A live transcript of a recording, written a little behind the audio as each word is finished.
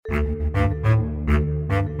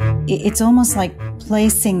it's almost like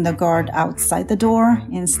placing the guard outside the door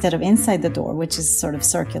instead of inside the door, which is sort of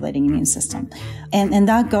circulating immune system. And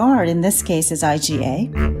that guard, in this case, is IgA.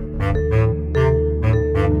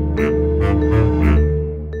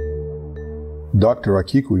 Dr.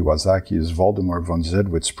 Akiko Iwazaki is Waldemar von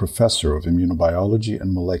Zedwitz Professor of Immunobiology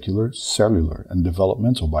and Molecular, Cellular, and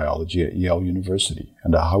Developmental Biology at Yale University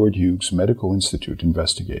and a Howard Hughes Medical Institute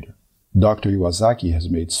investigator. Dr. Iwazaki has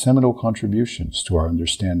made seminal contributions to our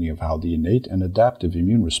understanding of how the innate and adaptive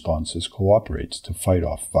immune responses cooperate to fight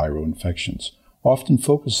off viral infections, often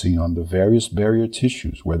focusing on the various barrier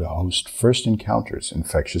tissues where the host first encounters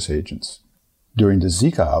infectious agents. During the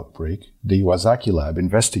Zika outbreak, the Iwazaki lab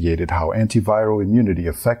investigated how antiviral immunity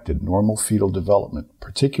affected normal fetal development,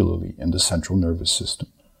 particularly in the central nervous system.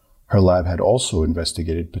 Her lab had also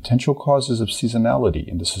investigated potential causes of seasonality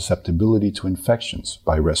in the susceptibility to infections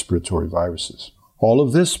by respiratory viruses. All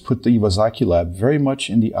of this put the Iwazaki lab very much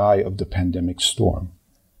in the eye of the pandemic storm.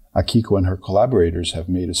 Akiko and her collaborators have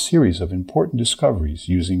made a series of important discoveries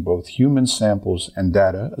using both human samples and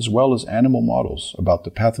data as well as animal models about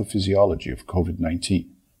the pathophysiology of COVID-19.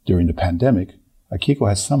 During the pandemic, Akiko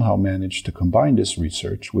has somehow managed to combine this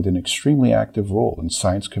research with an extremely active role in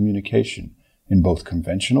science communication in both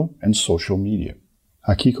conventional and social media.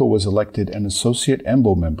 Akiko was elected an Associate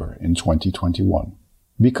EMBO member in 2021.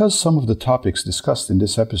 Because some of the topics discussed in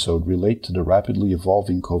this episode relate to the rapidly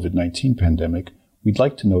evolving COVID-19 pandemic, we'd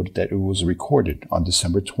like to note that it was recorded on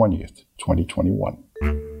December 20th, 2021.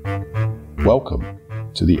 Welcome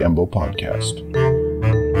to the EMBO Podcast.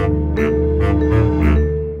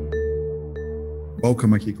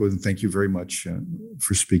 Welcome, Akiko, and thank you very much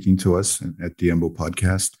for speaking to us at the EMBO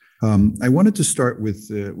Podcast. I wanted to start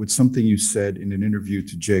with something you said in an interview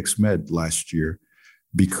to JXMed last year,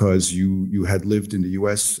 because you had lived in the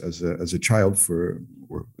U.S. as a child or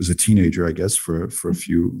as a teenager, I guess, for a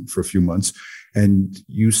few months, and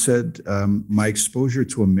you said my exposure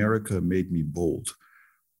to America made me bold.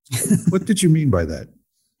 What did you mean by that?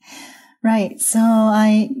 Right. So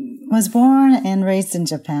I was born and raised in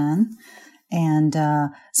Japan. And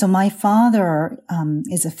so my father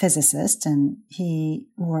is a physicist, and he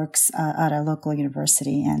works at a local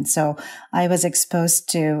university. And so I was exposed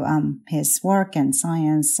to his work and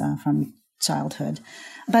science from childhood.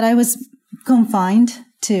 But I was confined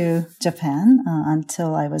to Japan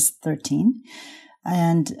until I was 13.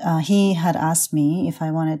 And he had asked me if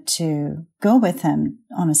I wanted to go with him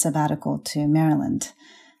on a sabbatical to Maryland.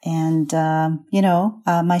 And,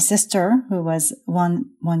 my sister, who was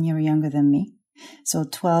one year younger than me, so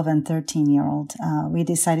 12 and 13-year-old, we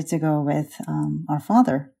decided to go with our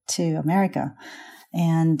father to America.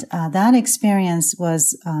 And that experience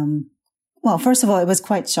was, first of all, it was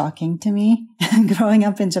quite shocking to me growing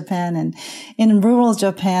up in Japan and in rural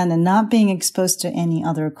Japan and not being exposed to any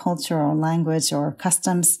other culture or language or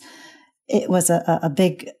customs. It was a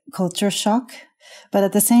big culture shock. But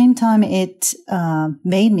at the same time, it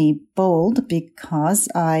made me bold because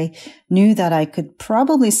I knew that I could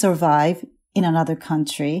probably survive in another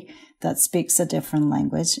country that speaks a different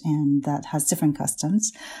language and that has different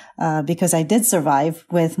customs, because I did survive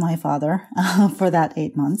with my father for that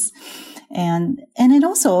 8 months. And it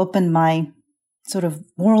also opened my sort of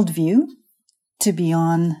worldview to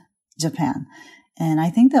beyond Japan. And I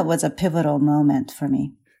think that was a pivotal moment for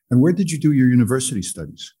me. And where did you do your university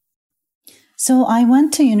studies? So I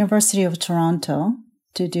went to University of Toronto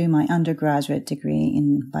to do my undergraduate degree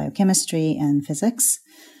in biochemistry and physics.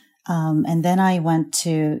 And then I went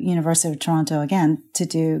to University of Toronto again to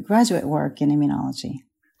do graduate work in immunology.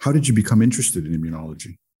 How did you become interested in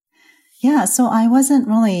immunology? Yeah, so I wasn't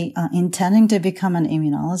really intending to become an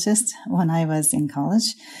immunologist when I was in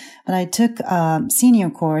college, but I took a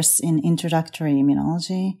senior course in introductory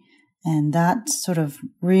immunology, and that sort of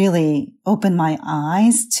really opened my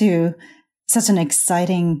eyes to such an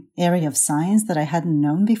exciting area of science that I hadn't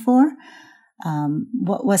known before.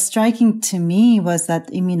 What was striking to me was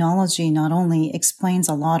that immunology not only explains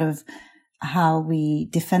a lot of how we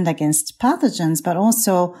defend against pathogens, but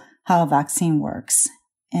also how a vaccine works.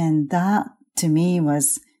 And that, to me,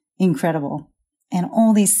 was incredible. And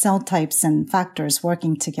all these cell types and factors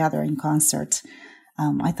working together in concert,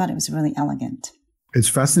 I thought it was really elegant. It's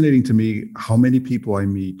fascinating to me how many people I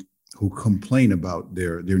meet who complain about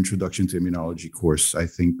their introduction to immunology course. I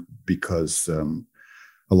think because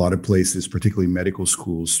a lot of places, particularly medical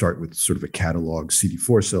schools, start with sort of a catalog.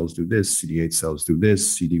 CD4 cells do this, CD8 cells do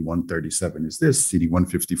this, CD137 is this,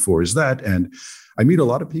 CD154 is that. And I meet a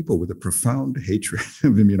lot of people with a profound hatred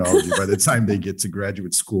of immunology by the time they get to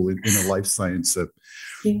graduate school in a life science.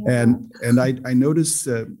 And I noticed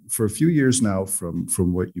for a few years now from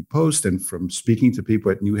what you post and from speaking to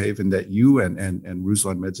people at New Haven that you and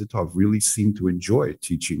Ruslan Medzitov really seem to enjoy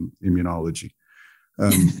teaching immunology.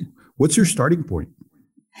 What's your starting point?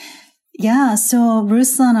 Yeah, so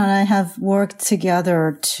Ruslan and I have worked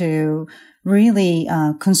together to really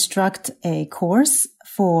construct a course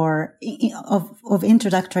of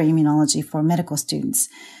introductory immunology for medical students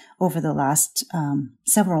over the last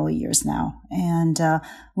several years now. And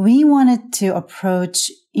we wanted to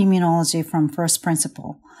approach immunology from first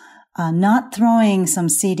principle, not throwing some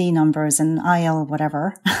CD numbers and IL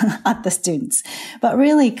whatever at the students, but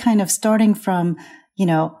really kind of starting from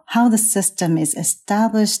how the system is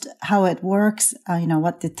established, how it works,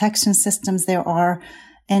 what detection systems there are,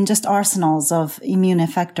 and just arsenals of immune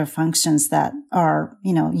effector functions that are,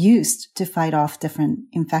 used to fight off different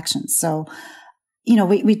infections. So,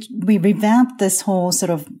 we revamped this whole sort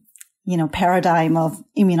of, paradigm of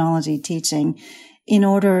immunology teaching in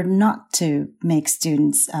order not to make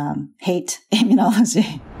students hate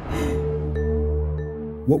immunology.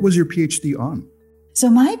 What was your PhD on? So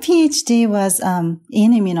my PhD was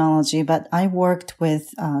in immunology, but I worked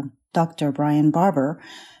with Dr. Brian Barber,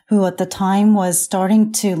 who at the time was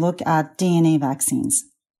starting to look at DNA vaccines.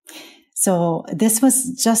 So this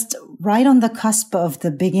was just right on the cusp of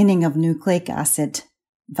the beginning of nucleic acid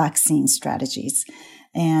vaccine strategies.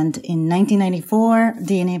 And in 1994,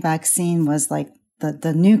 DNA vaccine was like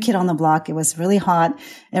the new kid on the block. It was really hot.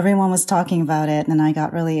 Everyone was talking about it, and I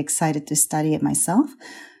got really excited to study it myself.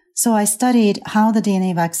 So I studied how the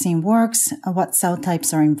DNA vaccine works, what cell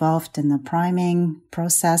types are involved in the priming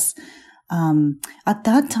process. At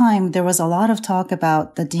that time, there was a lot of talk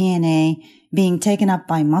about the DNA being taken up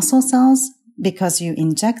by muscle cells because you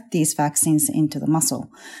inject these vaccines into the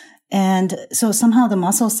muscle. And so somehow the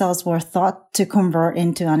muscle cells were thought to convert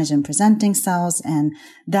into antigen presenting cells, and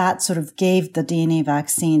that sort of gave the DNA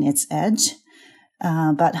vaccine its edge.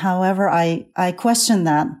 But however, I questioned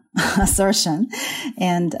that assertion,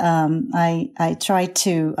 and I tried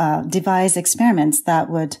to devise experiments that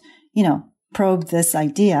would, probe this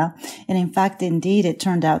idea. And in fact, indeed, it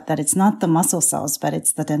turned out that it's not the muscle cells, but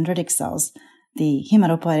it's the dendritic cells, the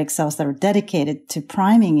hematopoietic cells that are dedicated to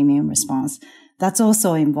priming immune response. That's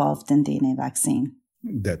also involved in DNA vaccine.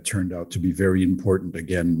 That turned out to be very important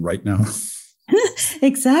again right now.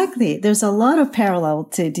 Exactly. There's a lot of parallel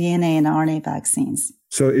to DNA and RNA vaccines.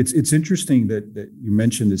 So it's interesting that you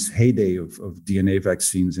mentioned this heyday of DNA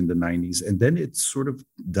vaccines in the 90s, and then it sort of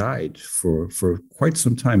died for quite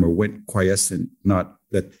some time, or went quiescent. Not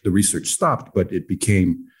that the research stopped, but it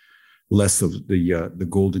became less of the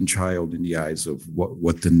golden child in the eyes of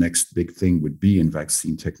what the next big thing would be in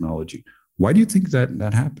vaccine technology. Why do you think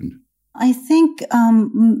that happened? I think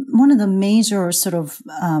one of the major sort of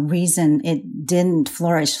reason it didn't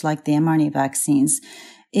flourish like the mRNA vaccines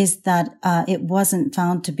is that it wasn't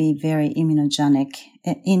found to be very immunogenic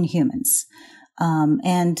in humans.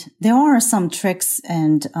 And there are some tricks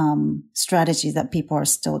and strategies that people are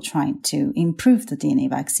still trying to improve the DNA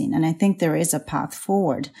vaccine. And I think there is a path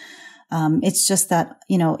forward. It's just that,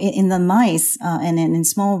 in the mice and in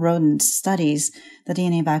small rodent studies, the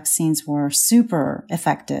DNA vaccines were super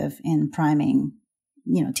effective in priming,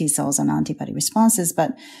 T cells and antibody responses.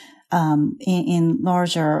 But in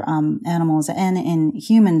larger animals and in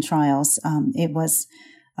human trials, it was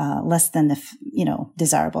less than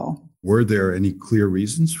desirable. Were there any clear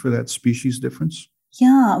reasons for that species difference?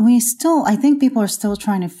 Yeah, I think people are still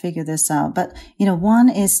trying to figure this out. But, one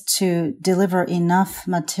is to deliver enough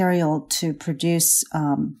material to produce,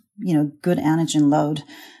 good antigen load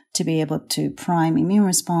to be able to prime immune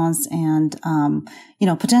response. And,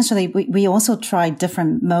 potentially we also tried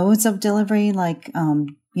different modes of delivery, like,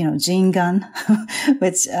 gene gun,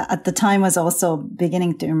 which at the time was also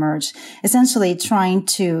beginning to emerge, essentially trying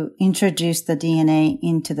to introduce the DNA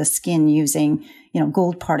into the skin using,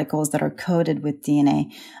 gold particles that are coated with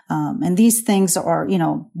DNA. And these things are,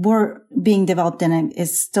 were being developed and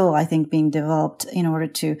is still, I think, being developed in order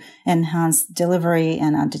to enhance delivery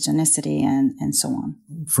and antigenicity and so on.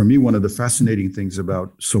 For me, one of the fascinating things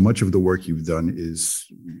about so much of the work you've done is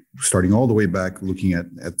starting all the way back, looking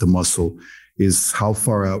at the muscle, is how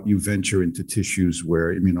far out you venture into tissues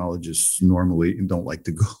where immunologists normally don't like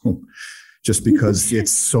to go, just because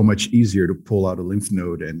it's so much easier to pull out a lymph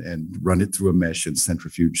node and run it through a mesh and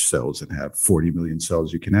centrifuge cells and have 40 million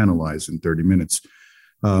cells you can analyze in 30 minutes.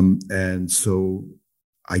 And so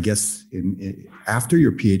I guess after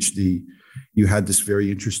your PhD, you had this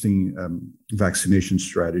very interesting vaccination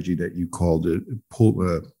strategy that you called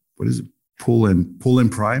pull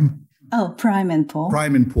and prime. Oh, prime and pull.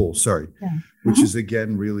 Prime and pull, sorry. Yeah. Which is,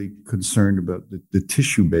 again, really concerned about the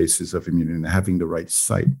tissue basis of immunity and having the right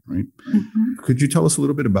site, right? Mm-hmm. Could you tell us a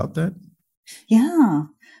little bit about that? Yeah.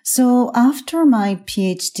 So after my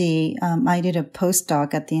PhD, I did a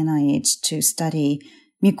postdoc at the NIH to study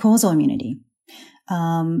mucosal immunity.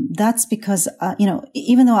 That's because,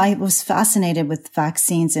 even though I was fascinated with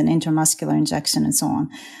vaccines and intramuscular injection and so on,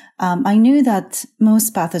 I knew that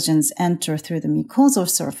most pathogens enter through the mucosal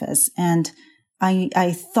surface, and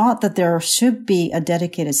I thought that there should be a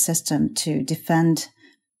dedicated system to defend,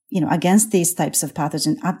 against these types of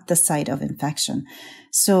pathogens at the site of infection.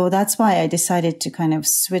 So that's why I decided to kind of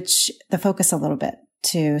switch the focus a little bit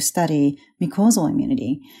to study mucosal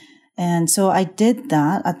immunity. And so I did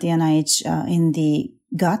that at the NIH in the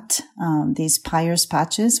gut, these Peyer's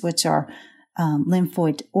patches, which are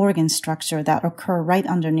lymphoid organ structure that occur right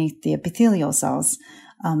underneath the epithelial cells,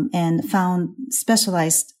 and found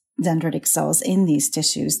specialized dendritic cells in these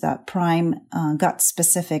tissues that prime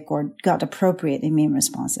gut-specific or gut-appropriate immune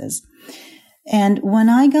responses. And when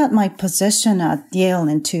I got my position at Yale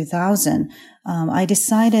in 2000, I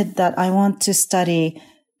decided that I want to study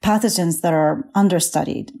pathogens that are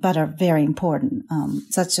understudied but are very important,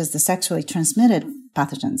 such as the sexually transmitted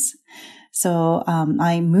pathogens. So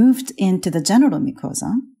I moved into the genital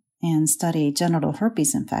mucosa and studied genital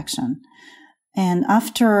herpes infection. And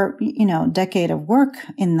after, a decade of work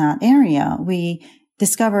in that area, we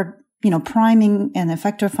discovered, priming and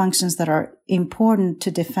effector functions that are important to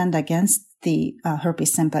defend against the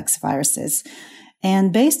herpes simplex viruses.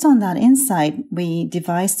 And based on that insight, we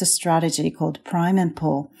devised a strategy called prime and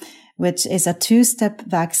pull, which is a two-step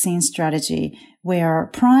vaccine strategy where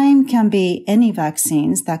prime can be any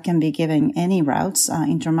vaccines that can be given any routes.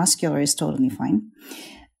 Intramuscular is totally fine.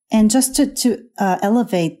 And just to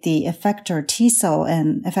elevate the effector T cell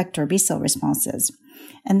and effector B cell responses.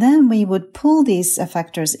 And then we would pull these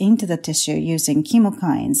effectors into the tissue using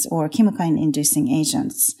chemokines or chemokine-inducing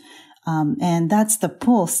agents. And that's the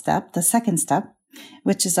pull step, the second step,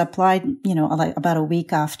 which is applied, about a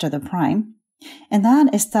week after the prime. And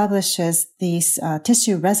that establishes these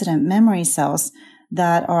tissue resident memory cells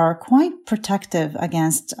that are quite protective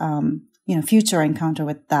against future encounter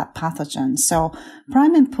with that pathogen. So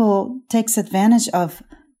prime and pull takes advantage of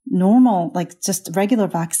normal, just regular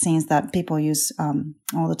vaccines that people use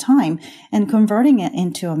all the time, and converting it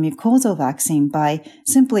into a mucosal vaccine by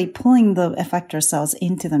simply pulling the effector cells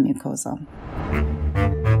into the mucosa.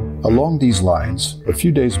 Along these lines, a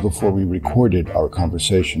few days before we recorded our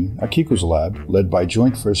conversation, Akiko's lab, led by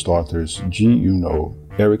joint first authors Ji Yoon-oh,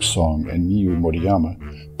 Eric Song, and Miyu Moriyama,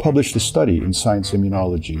 published a study in Science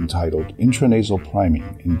Immunology entitled Intranasal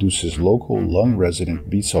Priming Induces Local Lung-Resident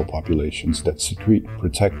B-cell Populations that Secrete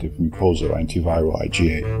Protective Mucosal Antiviral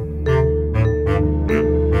IgA.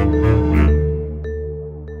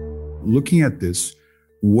 Looking at this,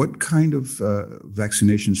 what kind of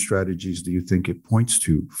vaccination strategies do you think it points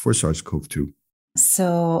to for SARS-CoV-2?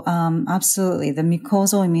 So, absolutely. The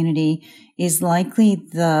mucosal immunity is likely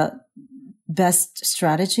the best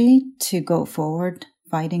strategy to go forward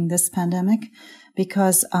fighting this pandemic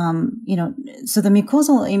because, so the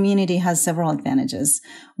mucosal immunity has several advantages.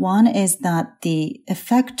 One is that the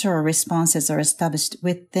effector responses are established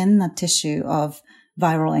within the tissue of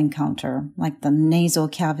viral encounter, like the nasal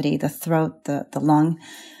cavity, the throat, the lung.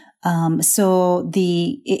 So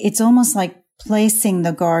it's almost like placing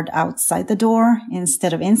the guard outside the door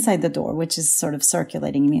instead of inside the door, which is sort of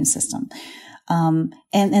circulating immune system. And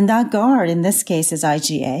that guard in this case is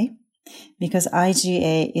IgA, because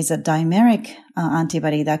IgA is a dimeric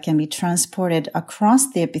antibody that can be transported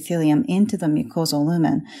across the epithelium into the mucosal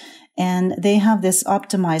lumen. And they have this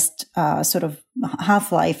optimized sort of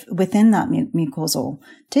half-life within that mucosal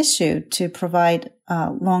tissue to provide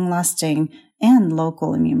long-lasting and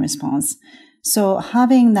local immune response. So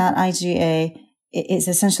having that IgA is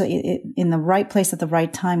essentially in the right place at the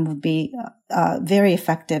right time would be very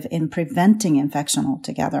effective in preventing infection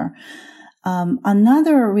altogether.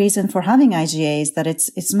 Another reason for having IgA is that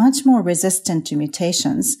it's much more resistant to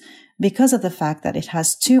mutations because of the fact that it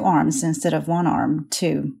has two arms instead of one arm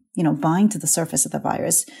to, bind to the surface of the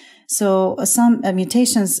virus. So some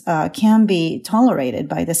mutations can be tolerated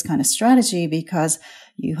by this kind of strategy because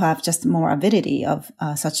you have just more avidity of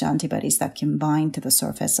such antibodies that can bind to the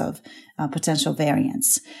surface of potential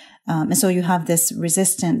variants. And so you have this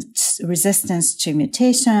resistance to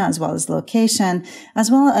mutation as well as location,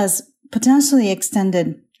 as well as potentially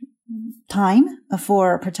extended time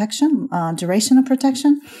for protection, duration of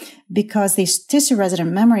protection, because these tissue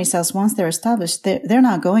resident memory cells, once they're established, they're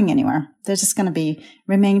not going anywhere. They're just going to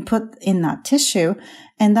remain put in that tissue.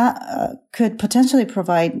 And that could potentially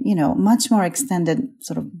provide, much more extended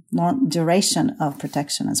sort of long duration of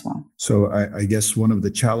protection as well. So I guess one of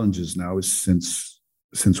the challenges now is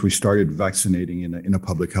since we started vaccinating in a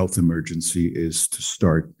public health emergency is to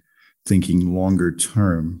start thinking longer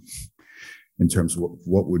term in terms of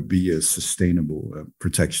what would be a sustainable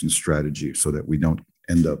protection strategy so that we don't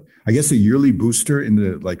end up. I guess a yearly booster in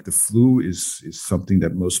the flu is something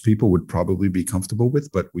that most people would probably be comfortable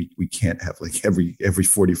with, but we can't have like every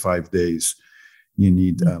 45 days, you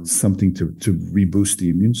need something to reboost the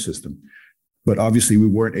immune system. But obviously we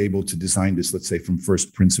weren't able to design this, let's say, from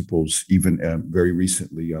first principles. Even very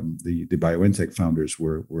recently, the BioNTech founders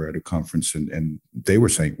were at a conference and they were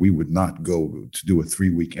saying we would not go to do a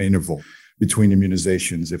 3-week interval between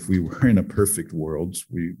immunizations. If we were in a perfect world,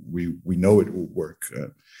 we know it will work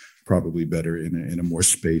probably better in a more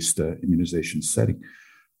spaced immunization setting.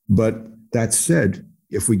 But that said,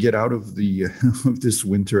 if we get out of of this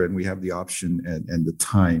winter and we have the option and the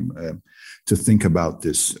time to think about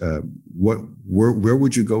this, where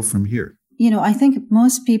would you go from here? I think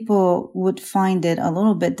most people would find it a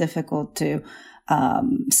little bit difficult to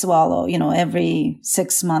swallow, every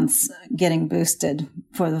 6 months getting boosted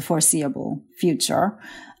for the foreseeable future.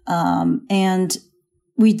 And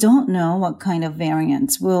we don't know what kind of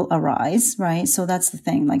variants will arise, right? So that's the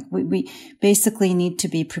thing. Like we basically need to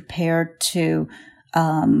be prepared to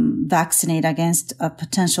vaccinate against a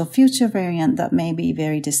potential future variant that may be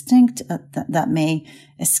very distinct, that may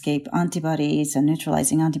escape antibodies and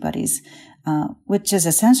neutralizing antibodies, which is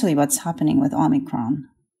essentially what's happening with Omicron.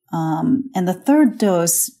 And the third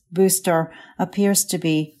dose booster appears to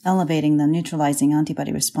be elevating the neutralizing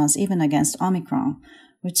antibody response even against Omicron,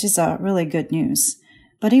 which is really good news.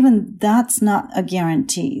 But even that's not a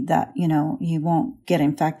guarantee that, you won't get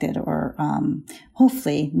infected or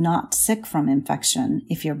hopefully not sick from infection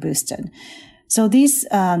if you're boosted. So these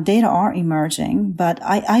data are emerging, but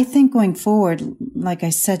I think going forward, like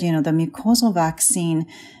I said, the mucosal vaccine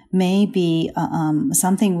may be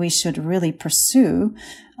something we should really pursue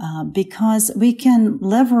because we can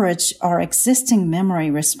leverage our existing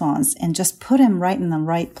memory response and just put them right in the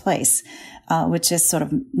right place, which is sort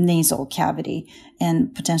of nasal cavity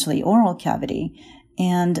and potentially oral cavity.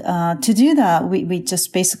 And to do that, we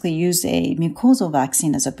just basically use a mucosal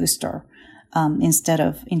vaccine as a booster instead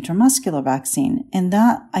of intramuscular vaccine. And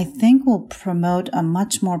that, I think, will promote a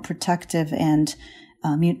much more protective and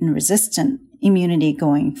mutant-resistant immunity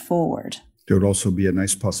going forward. There would also be a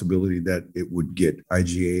nice possibility that it would get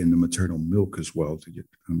IgA in the maternal milk as well to get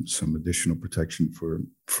some additional protection for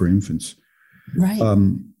infants. Right.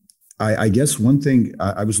 I guess one thing,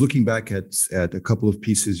 I was looking back at a couple of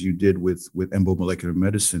pieces you did with Embo Molecular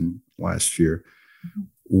Medicine last year,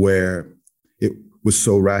 where it was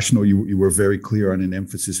so rational. You were very clear on an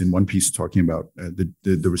emphasis in one piece talking about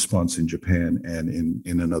the response in Japan, and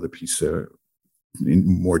in another piece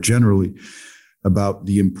more generally about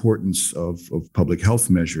the importance of public health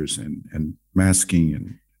measures and masking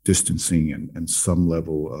and distancing and some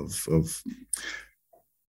level of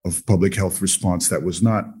public health response that was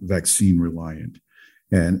not vaccine reliant.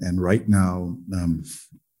 And right now,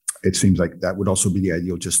 it seems like that would also be the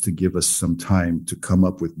ideal, just to give us some time to come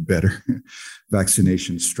up with better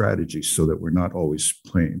vaccination strategies so that we're not always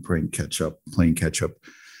playing catch up.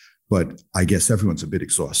 But I guess everyone's a bit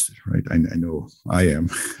exhausted, right? I know I am.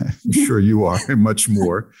 I'm sure you are, and much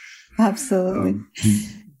more. Absolutely.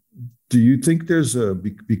 Do you think there's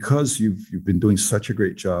because you've been doing such a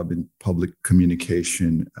great job in public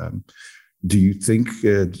communication, do you think,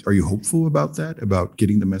 are you hopeful about that, about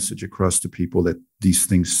getting the message across to people that these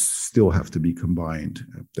things still have to be combined,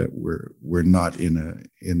 that we're not in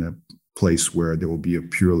a place where there will be a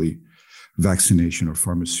purely vaccination or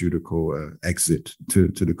pharmaceutical exit to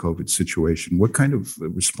the COVID situation? What kind of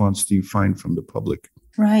response do you find from the public?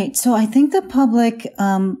 Right. So I think the public,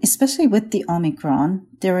 especially with the Omicron,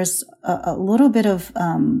 there is a little bit of,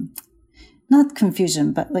 not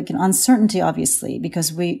confusion, but like an uncertainty, obviously,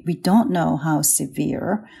 because we don't know how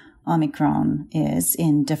severe Omicron is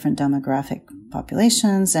in different demographic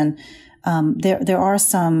populations. And there are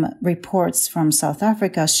some reports from South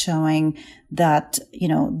Africa showing that,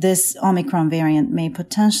 this Omicron variant may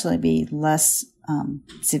potentially be less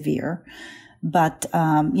severe. But,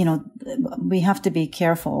 we have to be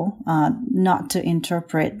careful not to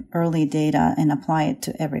interpret early data and apply it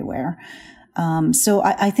to everywhere. So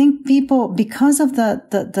I think people, because of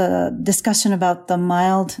the discussion about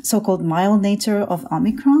the so-called mild nature of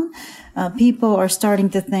Omicron, people are starting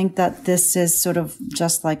to think that this is sort of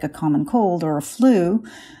just like a common cold or a flu,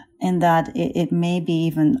 and that it may be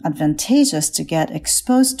even advantageous to get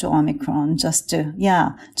exposed to Omicron just to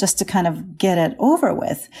kind of get it over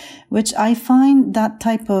with, which I find that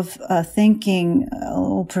type of thinking a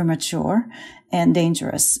little premature and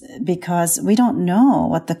dangerous, because we don't know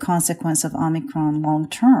what the consequence of Omicron long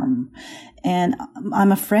term. And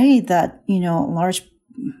I'm afraid that, a large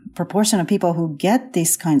proportion of people who get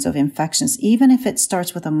these kinds of infections, even if it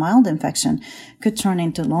starts with a mild infection, could turn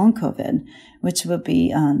into long COVID, which would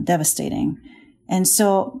be devastating. And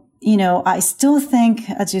so, I still think,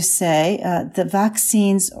 as you say, the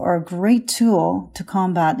vaccines are a great tool to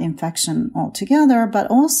combat infection altogether, but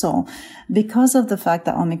also because of the fact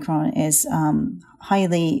that Omicron is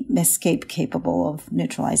highly escape capable of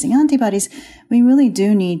neutralizing antibodies, we really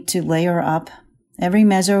do need to layer up every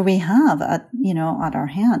measure we have at our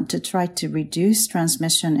hand to try to reduce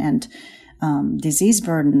transmission and disease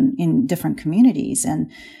burden in different communities.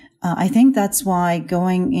 And I think that's why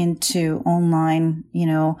going into online,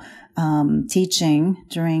 teaching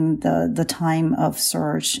during the time of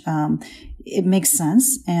surge, it makes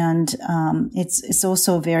sense. And it's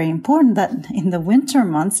also very important that in the winter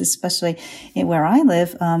months, especially where I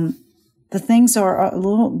live, the things are a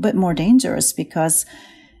little bit more dangerous, because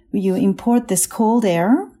you import this cold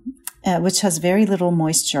air, which has very little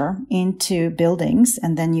moisture, into buildings,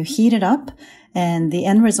 and then you heat it up. And the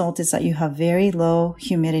end result is that you have very low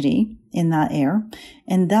humidity in that air.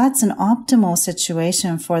 And that's an optimal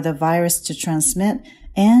situation for the virus to transmit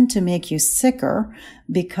and to make you sicker,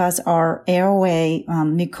 because our airway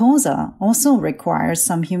mucosa also requires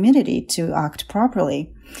some humidity to act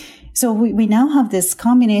properly. So we now have this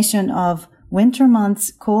combination of winter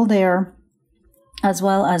months, cold air, as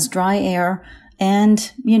well as dry air,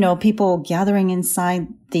 and, people gathering inside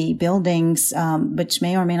the buildings, which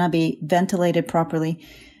may or may not be ventilated properly.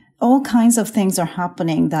 All kinds of things are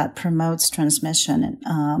happening that promotes transmission.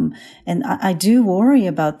 And I do worry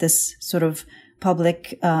about this sort of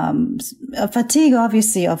public fatigue,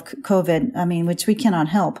 obviously, of COVID, which we cannot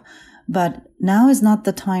help. But now is not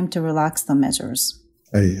the time to relax the measures.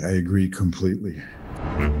 I agree completely.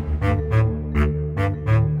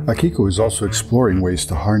 Akiko is also exploring ways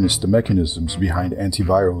to harness the mechanisms behind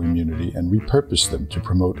antiviral immunity and repurpose them to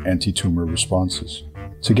promote anti-tumor responses.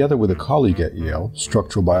 Together with a colleague at Yale,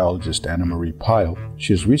 structural biologist Anna Marie Pyle,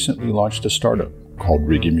 she has recently launched a startup called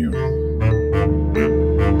RigImmune.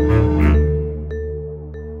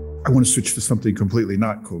 I want to switch to something completely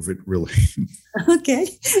not COVID, really. Okay.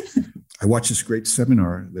 I watched this great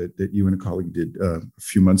seminar that you and a colleague did a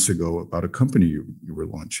few months ago about a company you were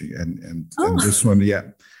launching. And this one,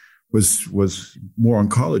 was more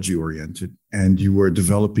oncology oriented. And you were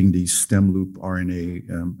developing these stem loop RNA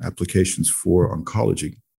applications for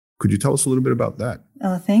oncology. Could you tell us a little bit about that?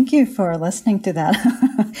 Oh, thank you for listening to that.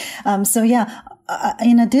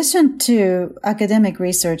 In addition to academic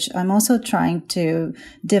research, I'm also trying to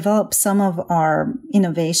develop some of our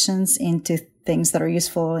innovations into things that are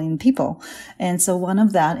useful in people. And so one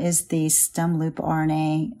of that is the stem loop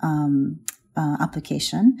RNA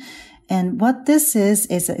application. And what this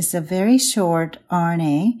is a very short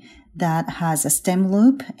RNA that has a stem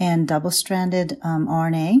loop and double-stranded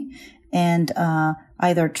RNA, and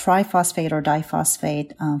either triphosphate or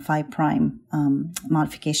diphosphate 5'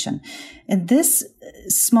 modification. And this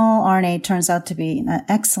small RNA turns out to be an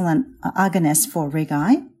excellent agonist for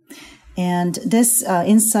RIG-I. And this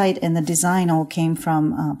insight and the design all came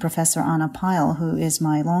from Professor Anna Pyle, who is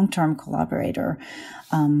my long-term collaborator.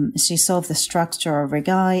 She solved the structure of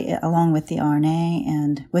RIG-I along with the RNA,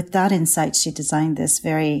 and with that insight, she designed this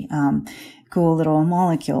very cool little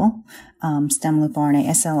molecule, stem loop RNA,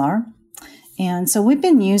 SLR. And so we've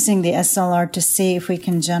been using the SLR to see if we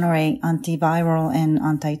can generate antiviral and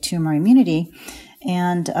anti-tumor immunity.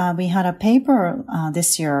 And we had a paper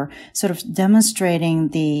this year sort of demonstrating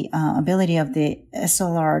the ability of the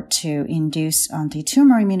SLR to induce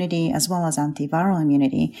anti-tumor immunity as well as antiviral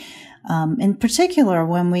immunity. In particular,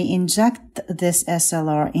 when we inject this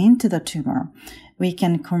SLR into the tumor, we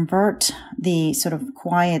can convert the sort of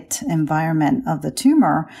quiet environment of the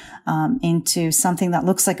tumor into something that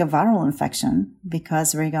looks like a viral infection,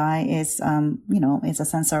 because RIG-I is a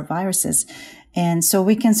sensor of viruses. And so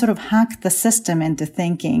we can sort of hack the system into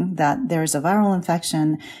thinking that there's a viral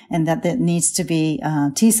infection and that there needs to be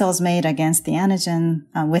T cells made against the antigen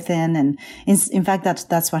within. And in fact,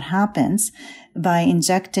 that's what happens. By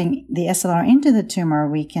injecting the SLR into the tumor,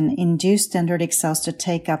 we can induce dendritic cells to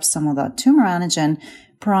take up some of that tumor antigen,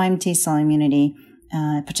 prime T cell immunity,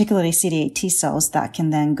 particularly CD8 T cells that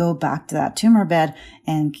can then go back to that tumor bed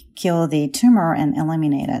and kill the tumor and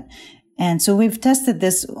eliminate it. And so we've tested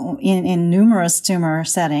this in numerous tumor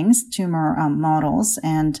settings, tumor models,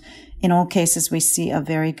 and in all cases we see a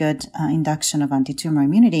very good induction of anti-tumor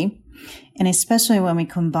immunity. And especially when we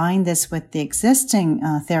combine this with the existing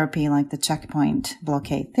therapy like the checkpoint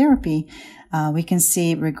blockade therapy, we can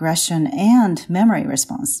see regression and memory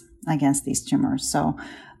response against these tumors. So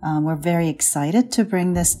we're very excited to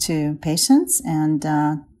bring this to patients, and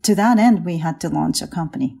to that end, we had to launch a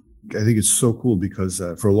company. I think it's so cool because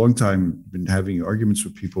for a long time, I've been having arguments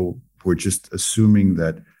with people who are just assuming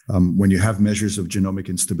that when you have measures of genomic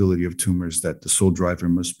instability of tumors, that the sole driver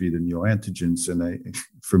must be the neoantigens. And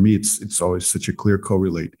for me, it's always such a clear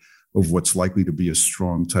correlate of what's likely to be a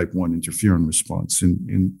strong type 1 interferon response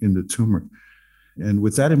in the tumor. And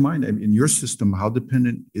with that in mind, in your system, how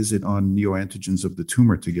dependent is it on neoantigens of the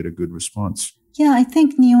tumor to get a good response? Yeah, I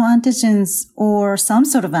think neoantigens or some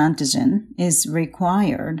sort of antigen is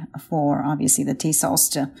required for obviously the T cells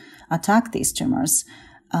to attack these tumors.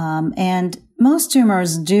 And most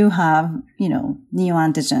tumors do have,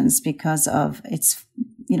 neoantigens because of its,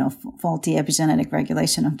 faulty epigenetic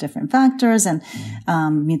regulation of different factors and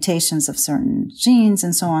mutations of certain genes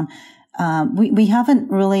and so on. We haven't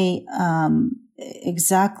really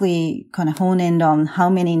exactly kind of hone in on how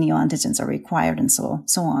many neoantigens are required and so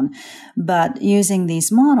on. But using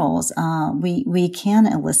these models, we can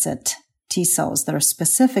elicit T cells that are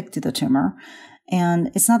specific to the tumor.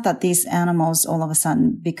 And it's not that these animals all of a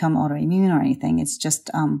sudden become autoimmune or anything. It's just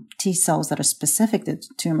T cells that are specific to the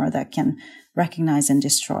tumor that can recognize and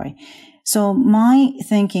destroy. So my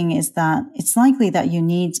thinking is that it's likely that you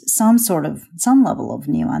need some level of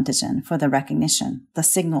neoantigen for the recognition, the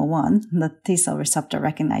signal one, the T cell receptor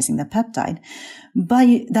recognizing the peptide. But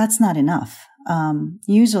that's not enough.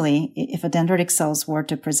 Usually, if a dendritic cells were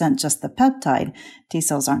to present just the peptide, T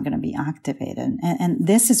cells aren't going to be activated. And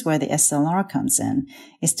this is where the SLR comes in,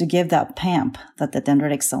 is to give that PAMP that the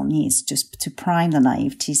dendritic cell needs just to prime the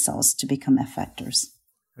naive T cells to become effectors.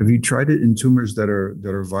 Have you tried it in tumors that are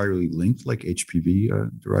virally linked, like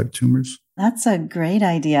HPV-derived tumors? That's a great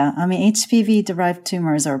idea. I mean, HPV-derived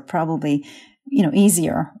tumors are probably,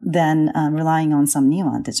 easier than relying on some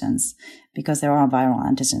neoantigens because there are viral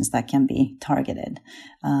antigens that can be targeted.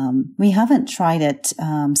 We haven't tried it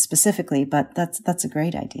specifically, but that's a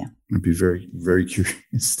great idea. I'd be very, very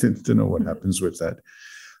curious to know what happens with that.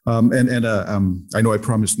 I know I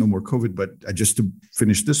promised no more COVID, but just to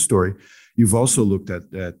finish this story, you've also looked at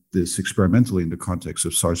this experimentally in the context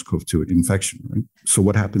of SARS-CoV-2 infection, right? So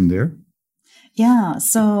what happened there? Yeah,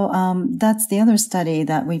 so that's the other study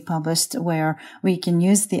that we published where we can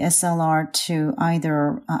use the SLR to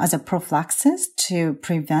either as a prophylaxis to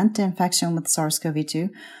prevent infection with SARS-CoV-2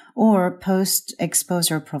 or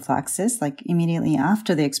post-exposure prophylaxis, like immediately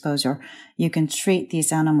after the exposure, you can treat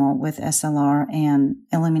these animals with SLR and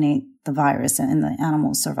eliminate the virus and the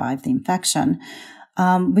animals survive the infection.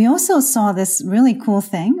 We also saw this really cool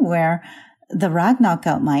thing where the rag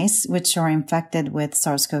knockout mice, which are infected with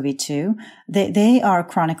SARS-CoV-2, they are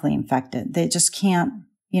chronically infected. They just can't,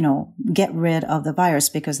 get rid of the virus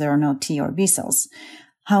because there are no T or B cells.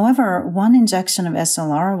 However, one injection of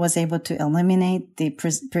SLR was able to eliminate the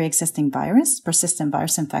pre-existing virus, persistent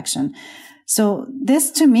virus infection. So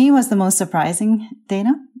this to me was the most surprising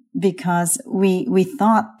data because we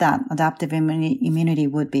thought that adaptive immunity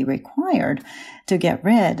would be required to get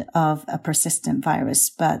rid of a persistent virus.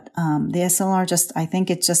 But the SLR I think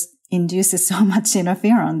it just induces so much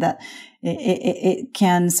interferon that it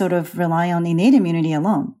can sort of rely on innate immunity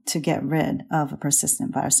alone to get rid of a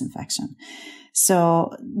persistent virus infection.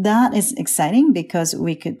 So that is exciting because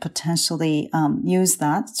we could potentially use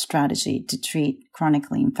that strategy to treat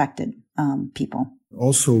chronically infected people.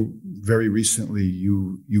 Also, very recently,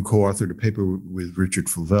 you co-authored a paper with Richard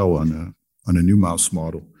Flavell on a new mouse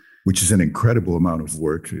model, which is an incredible amount of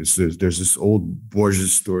work. There's this old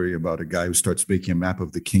Borges story about a guy who starts making a map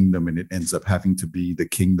of the kingdom, and it ends up having to be the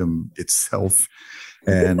kingdom itself.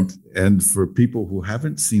 And for people who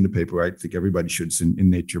haven't seen the paper, I think everybody should. It's in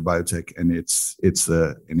Nature Biotech, and it's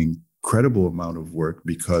an incredible amount of work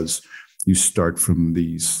because you start from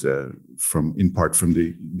these, in part from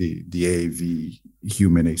the AAV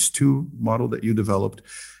human ACE2 model that you developed,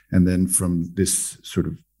 and then from this sort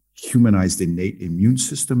of humanized innate immune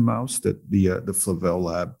system mouse that the Flavell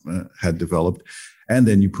lab had developed, and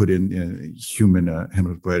then you put in human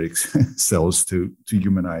hematopoietic cells to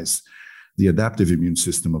humanize the adaptive immune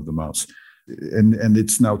system of the mouse. And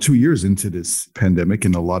it's now 2 years into this pandemic,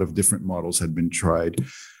 and a lot of different models had been tried,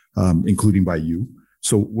 including by you.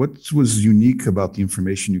 So what was unique about the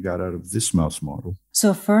information you got out of this mouse model?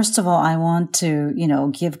 So first of all, I want to,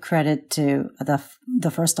 give credit to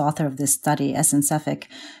the first author of this study, Essen Sefik,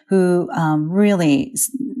 who really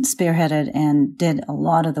spearheaded and did a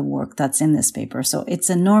lot of the work that's in this paper. So it's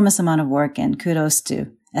an enormous amount of work, and kudos to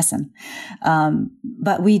Essen.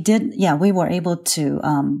 But we were able to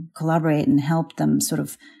collaborate and help them sort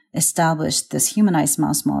of establish this humanized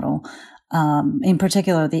mouse model. In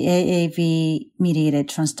particular, the AAV-mediated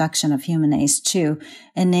transduction of human ACE2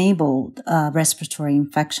 enabled respiratory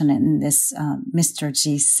infection in this Mr.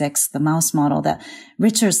 G6, the mouse model that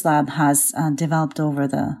Richard's lab has developed over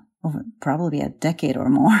probably a decade or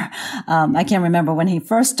more. I can't remember when he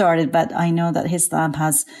first started, but I know that his lab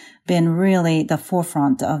has been really the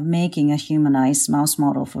forefront of making a humanized mouse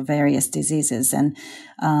model for various diseases. And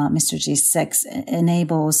Mr. G6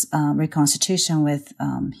 enables reconstitution with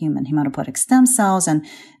human hematopoietic stem cells and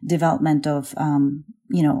development of,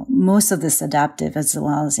 most of this adaptive as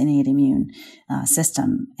well as innate immune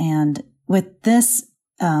system. And with this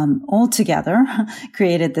altogether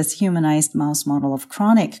created this humanized mouse model of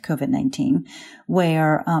chronic COVID-19,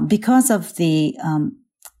 where because of the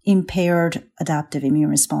impaired adaptive immune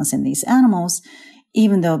response in these animals,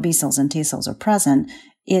 even though B cells and T cells are present,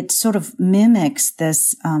 it sort of mimics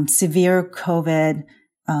this severe COVID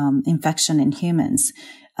infection in humans.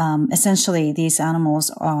 Essentially, these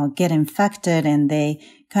animals get infected and they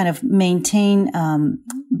kind of maintain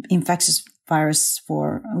infectious virus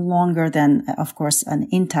for longer than, of course, an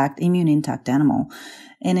immune intact animal.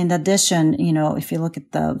 And in addition, if you look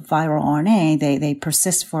at the viral RNA, they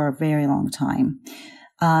persist for a very long time.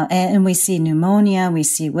 And we see pneumonia, we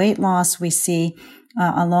see weight loss, we see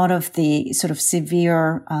a lot of the sort of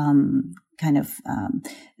severe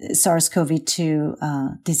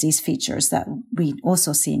SARS-CoV-2 disease features that we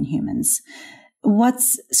also see in humans.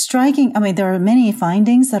 What's striking, there are many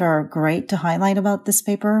findings that are great to highlight about this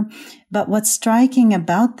paper, but what's striking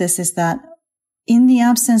about this is that in the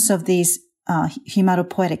absence of these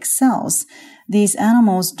hematopoietic cells, these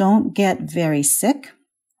animals don't get very sick.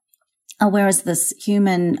 Whereas this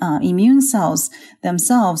human immune cells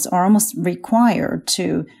themselves are almost required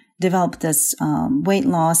to develop this weight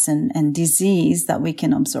loss and disease that we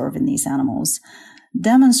can observe in these animals,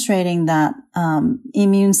 demonstrating that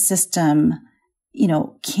immune system,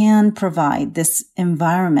 can provide this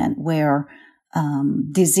environment where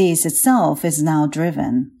disease itself is now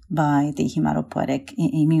driven by the hematopoietic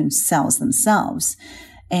immune cells themselves.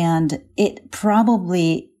 And it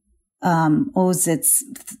probably owes its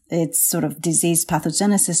sort of disease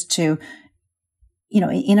pathogenesis to,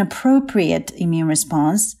 inappropriate immune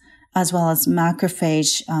response, as well as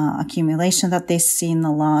macrophage accumulation that they see in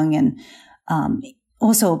the lung, and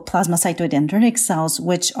also plasmacytoid dendritic cells,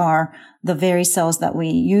 which are the very cells that we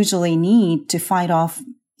usually need to fight off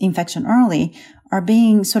infection early, are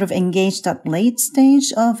being sort of engaged at late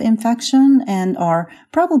stage of infection and are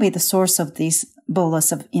probably the source of these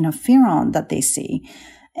bolus of interferon that they see.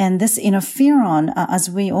 And this interferon, as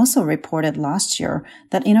we also reported last year,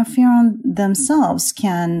 that interferon themselves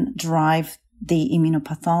can drive the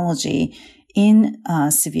immunopathology in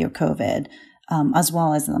severe COVID, as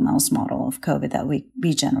well as the mouse model of COVID that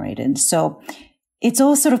we generated. So it's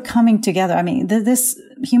all sort of coming together. This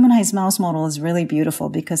humanized mouse model is really beautiful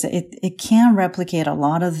because it can replicate a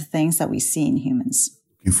lot of the things that we see in humans.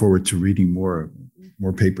 Looking forward to reading more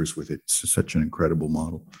papers with it. It's such an incredible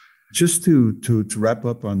model. Just to wrap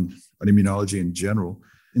up on immunology in general,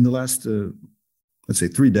 in the last, let's say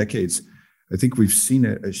 3 decades, I think we've seen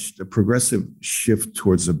a progressive shift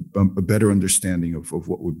towards a better understanding of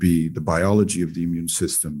what would be the biology of the immune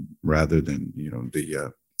system rather than,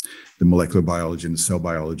 the molecular biology and the cell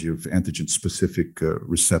biology of antigen-specific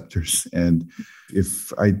receptors. And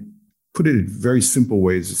if I put it in very simple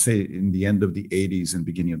ways, say in the end of the 80s and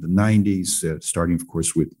beginning of the 90s, starting, of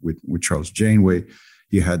course, with Charles Janeway,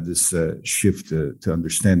 you had this shift to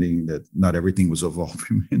understanding that not everything was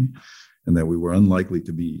evolving and that we were unlikely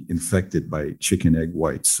to be infected by chicken egg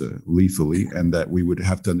whites lethally, and that we would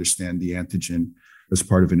have to understand the antigen as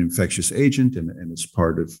part of an infectious agent and as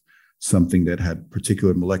part of something that had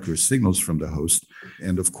particular molecular signals from the host.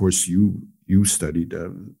 And of course, you studied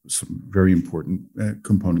some very important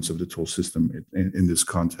components of the toll system in this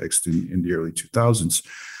context in the early 2000s.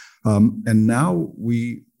 And now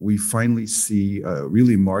we finally see a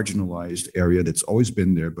really marginalized area that's always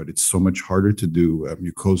been there, but it's so much harder to do,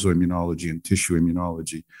 mucosal immunology and tissue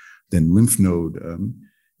immunology than lymph node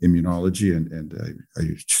immunology. And I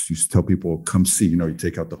just used to tell people, come see, you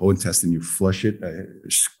take out the whole intestine, you flush it,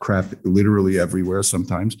 crap literally everywhere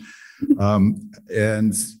sometimes.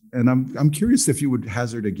 And I'm curious if you would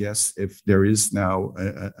hazard a guess if there is now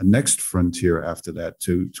a next frontier after that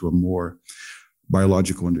to a more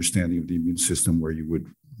biological understanding of the immune system, where you would,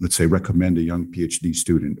 let's say, recommend a young PhD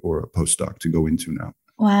student or a postdoc to go into now.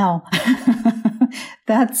 Wow,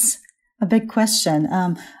 that's a big question.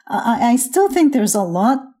 I still think there's a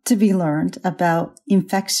lot to be learned about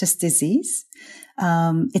infectious disease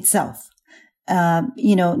itself.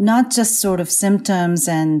 Not just sort of symptoms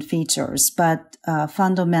and features, but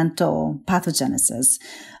fundamental pathogenesis.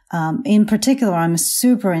 In particular, I'm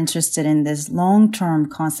super interested in this long-term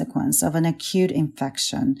consequence of an acute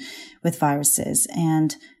infection with viruses.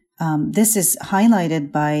 And this is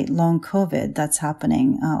highlighted by long COVID that's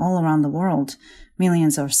happening all around the world.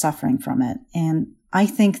 Millions are suffering from it. And I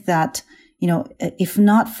think that, if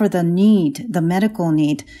not for the need, the medical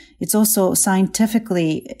need, it's also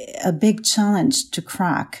scientifically a big challenge to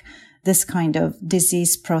crack this kind of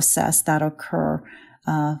disease process that occur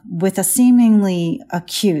with a seemingly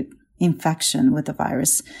acute infection with the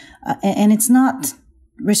virus. And it's not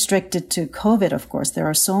restricted to COVID, of course. There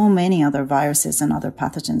are so many other viruses and other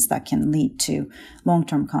pathogens that can lead to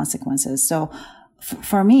long-term consequences. So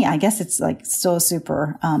for me, I guess it's like so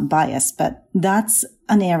super biased, but that's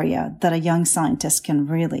an area that a young scientist can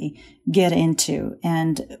really get into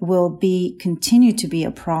and will continue to be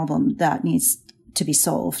a problem that needs to be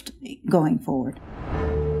solved going forward.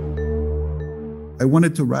 I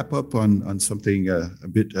wanted to wrap up on something a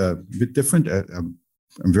bit different. I'm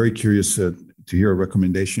very curious to hear a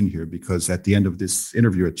recommendation here, because at the end of this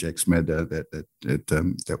interview at JXMed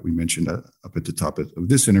that we mentioned up at the top of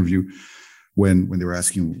this interview, when they were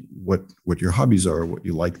asking what your hobbies are, what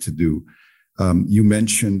you like to do, you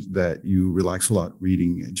mentioned that you relax a lot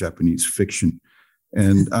reading Japanese fiction.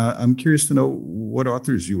 And I'm curious to know what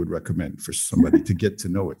authors you would recommend for somebody to get to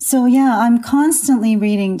know it. So yeah, I'm constantly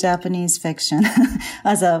reading Japanese fiction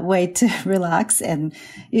as a way to relax. And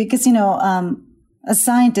because, as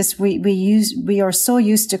scientists, we are so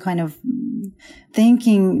used to kind of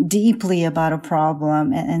thinking deeply about a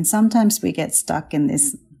problem. And sometimes we get stuck in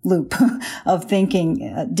this loop of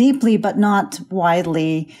thinking deeply, but not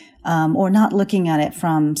widely, or not looking at it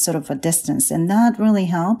from sort of a distance. And that really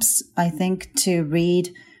helps, I think, to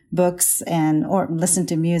read books or listen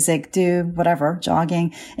to music, do whatever,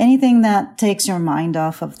 jogging, anything that takes your mind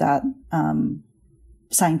off of that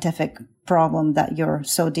scientific problem that you're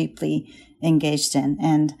so deeply engaged in.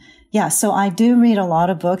 And yeah, so I do read a lot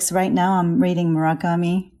of books. Right now I'm reading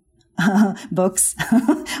Murakami books,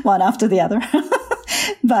 one after the other.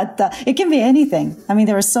 But it can be anything. I mean,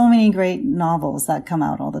 there are so many great novels that come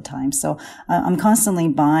out all the time. So I'm constantly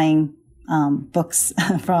buying books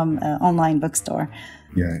from an online bookstore.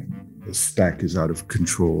 Yeah, the stack is out of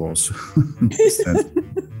control also.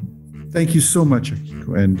 Thank you so much,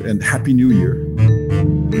 Akiko, and Happy New Year.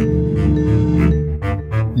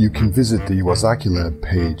 You can visit the Iwazaki Lab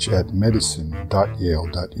page at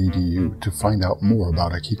medicine.yale.edu to find out more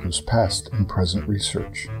about Akiko's past and present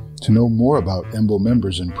research. To know more about EMBO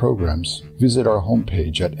members and programs, visit our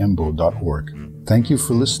homepage at embo.org. Thank you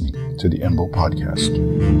for listening to the EMBO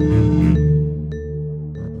podcast.